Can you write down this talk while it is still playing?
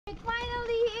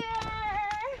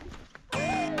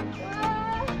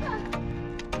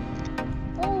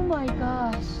my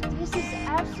gosh, this is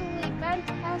absolutely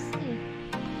fantastic.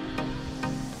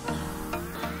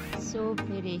 So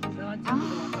pretty.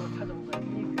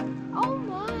 Oh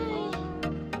my!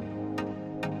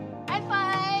 High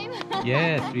five!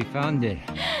 Yes, we found it.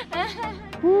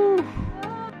 Woo.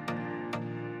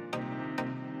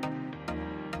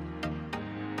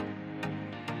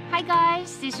 Hi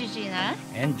guys, this is Gina.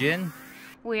 And Jen,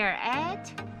 We are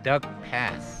at Duck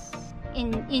Pass.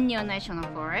 in Inyo National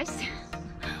Forest.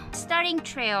 Starting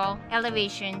trail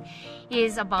elevation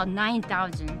is about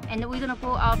 9,000 and we're gonna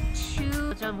go up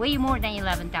to way more than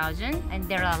 11,000, and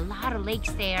there are a lot of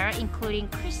lakes there, including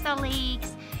Crystal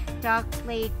Lakes, Duck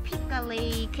Lake, Pika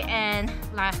Lake, and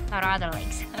a lot of other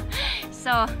lakes.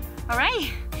 So,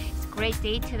 alright, it's a great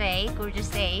day today, gorgeous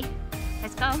day.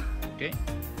 Let's go. Okay.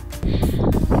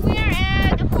 We are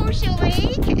at Horseshoe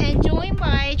Lake and joined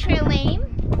by trail name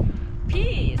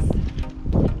Peace,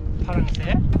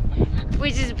 파랑새?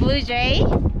 which is Blue Jay,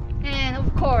 and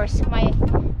of course my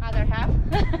other half.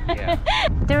 Yeah.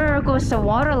 There goes the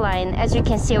water line, as you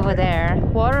can see over there.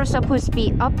 Water is supposed to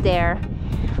be up there.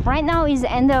 Right now is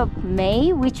the end of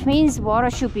May, which means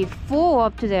water should be full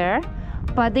up to there,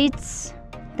 but it's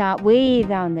that way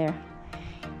down there.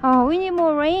 Oh, we need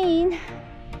more rain.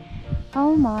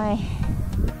 Oh my.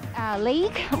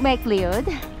 Lake McLeod.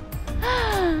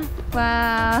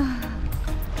 Wow,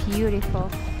 beautiful.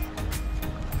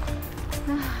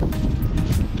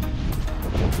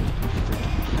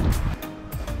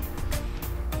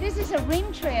 This is a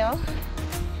rim trail.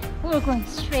 We're going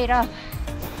straight up.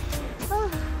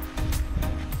 Oh.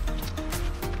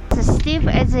 It's as steep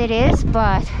as it is,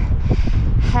 but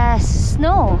has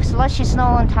snow, slushy snow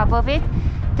on top of it.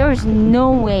 There's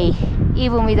no way,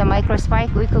 even with a micro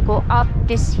spike, we could go up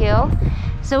this hill.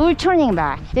 So we're turning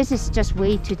back. This is just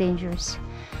way too dangerous.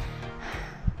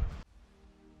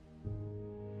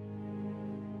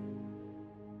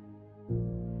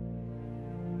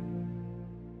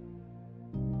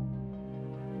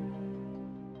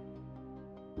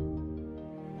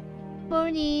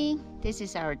 Morning. This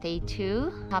is our day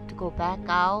 2. Have to go back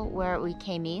out where we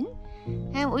came in,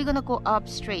 and we're gonna go up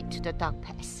straight to the Duck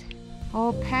Pass.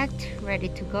 All packed, ready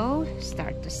to go.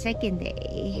 Start the second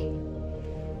day.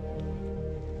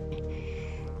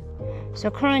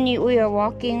 So currently we are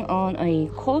walking on a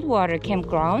cold water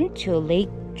campground to Lake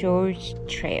George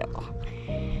Trail.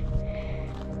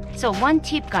 So one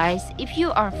tip guys, if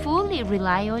you are fully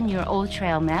rely on your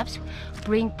AllTrail maps,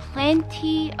 bring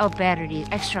plenty of batteries,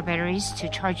 extra batteries to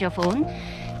charge your phone,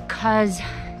 because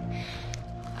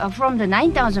from the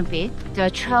 9,000 feet, the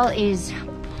trail is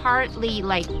partly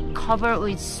like covered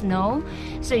with snow,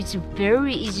 so it's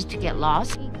very easy to get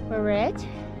lost. Red,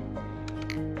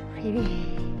 pretty.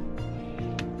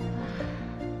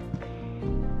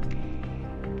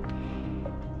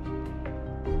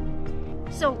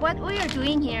 So what we are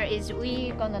doing here is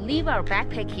we're gonna leave our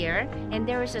backpack here, and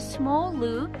there is a small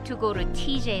loop to go to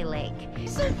TJ Lake.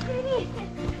 So pretty,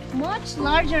 much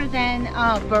larger than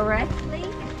Barrett Lake.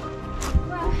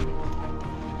 Wow.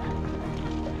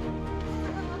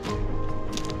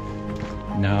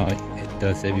 Now,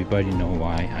 does everybody know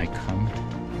why I come?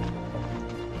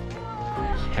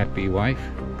 Happy wife,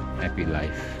 happy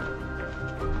life.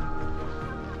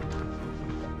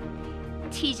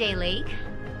 TJ Lake.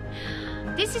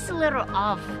 This is a little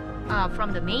off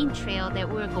from the main trail that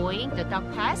we're going, the Duck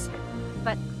Pass,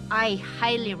 but I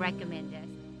highly recommend it.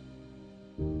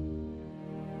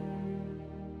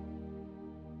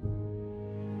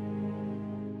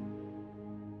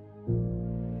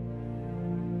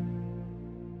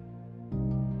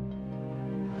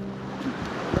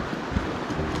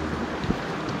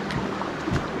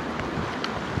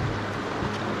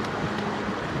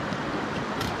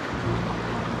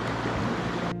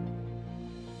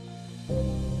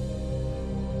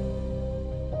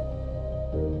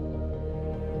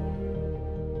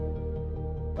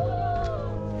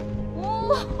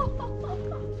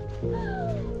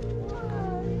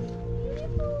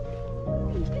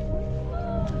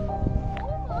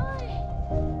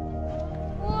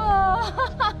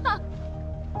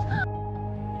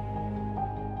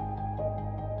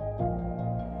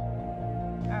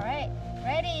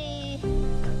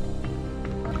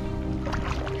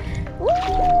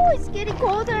 It's getting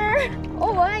colder.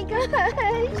 Oh my gosh.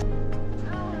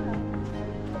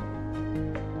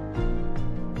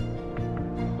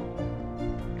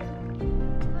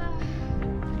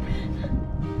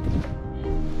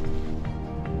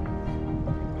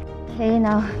 Okay,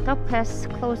 now Duck Pass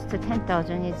close to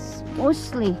 10,000. It's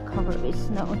mostly covered with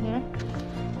snow here.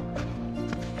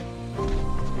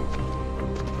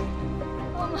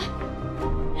 Oh my,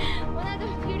 another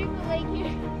beautiful lake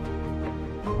here.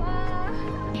 Wow.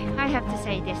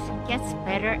 say this gets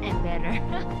better and better.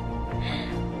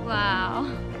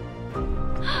 Wow.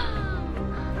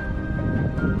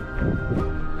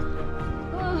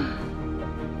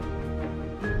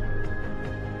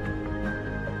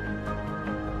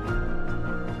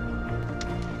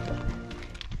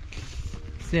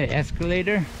 Is there an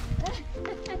escalator?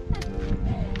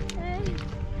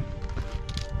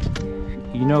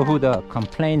 You know who the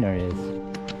complainer is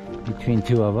between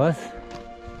two of us?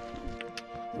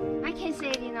 I can't say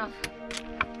it enough.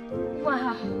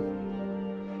 Wow.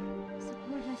 It's a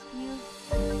gorgeous view.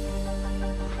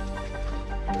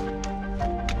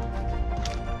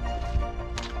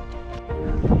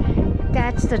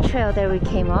 That's the trail that we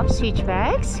came up,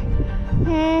 switchbacks.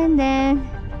 And then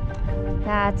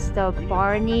that's the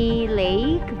Barney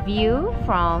Lake view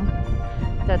from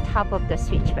the top of the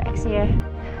switchbacks here.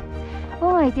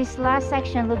 Oh, this last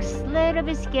section looks a little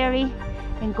bit scary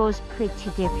and goes pretty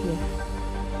deep here.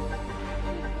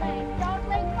 Pike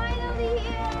Lake finally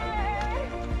here!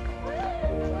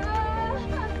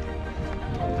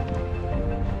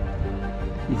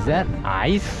 Is that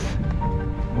ice?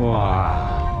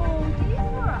 Wow. Oh, these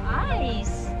were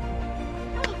ice.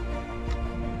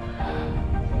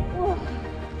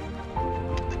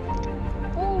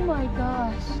 Oh my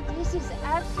gosh, this is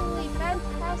absolutely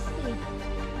fantastic.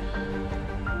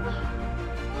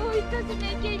 Oh, it doesn't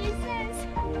make any sense.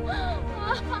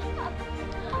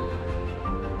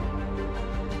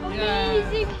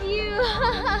 Amazing view.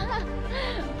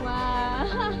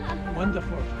 Wow.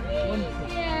 Wonderful. Wonderful.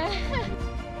 Yeah.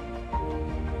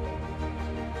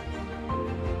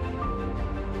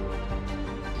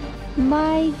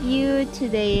 My view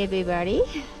today, everybody,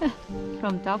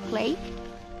 from Pike Lake.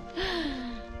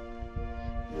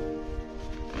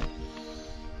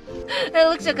 It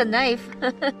looks like a knife.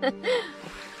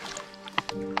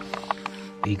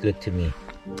 Be good to me.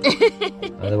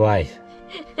 Otherwise.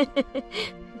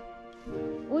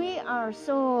 We are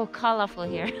so colorful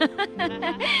here.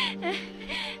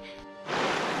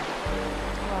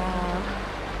 Wow.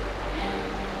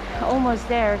 Almost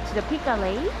there to the Pika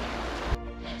Lake.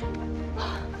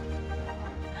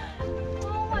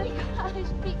 Oh my gosh,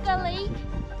 Pika Lake.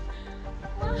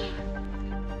 Wow.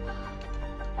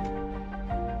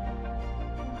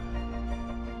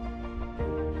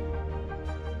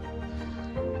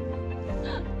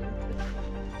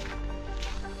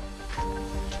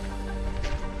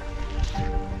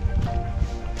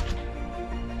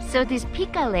 So this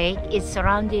Pika Lake is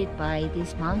surrounded by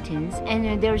these mountains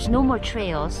and there's no more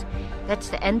trails. That's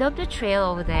the end of the trail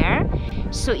over there.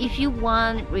 So if you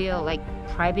want real like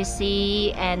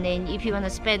privacy and then if you want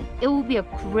to spend, it will be a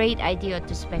great idea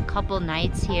to spend a couple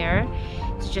nights here.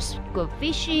 To just go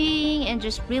fishing and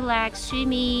just relax,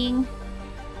 swimming.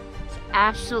 It's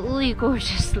absolutely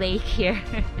gorgeous lake here.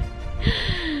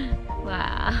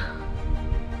 Wow.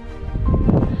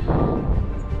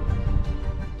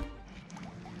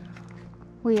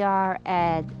 We are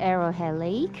at Arrowhead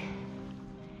Lake.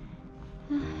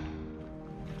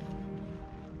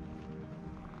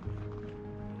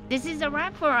 This is a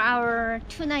wrap for our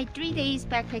 2-night, 3 days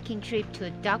backpacking trip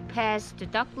to Duck Pass to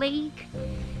Duck Lake.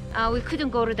 We couldn't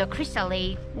go to the Crystal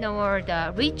Lake nor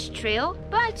the Ridge Trail,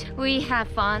 but we had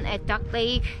fun at Duck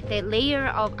Lake. The layer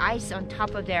of ice on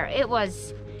top of there, it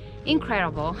was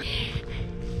incredible.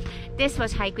 This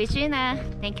was Hike with Gina.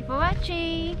 Thank you for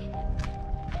watching.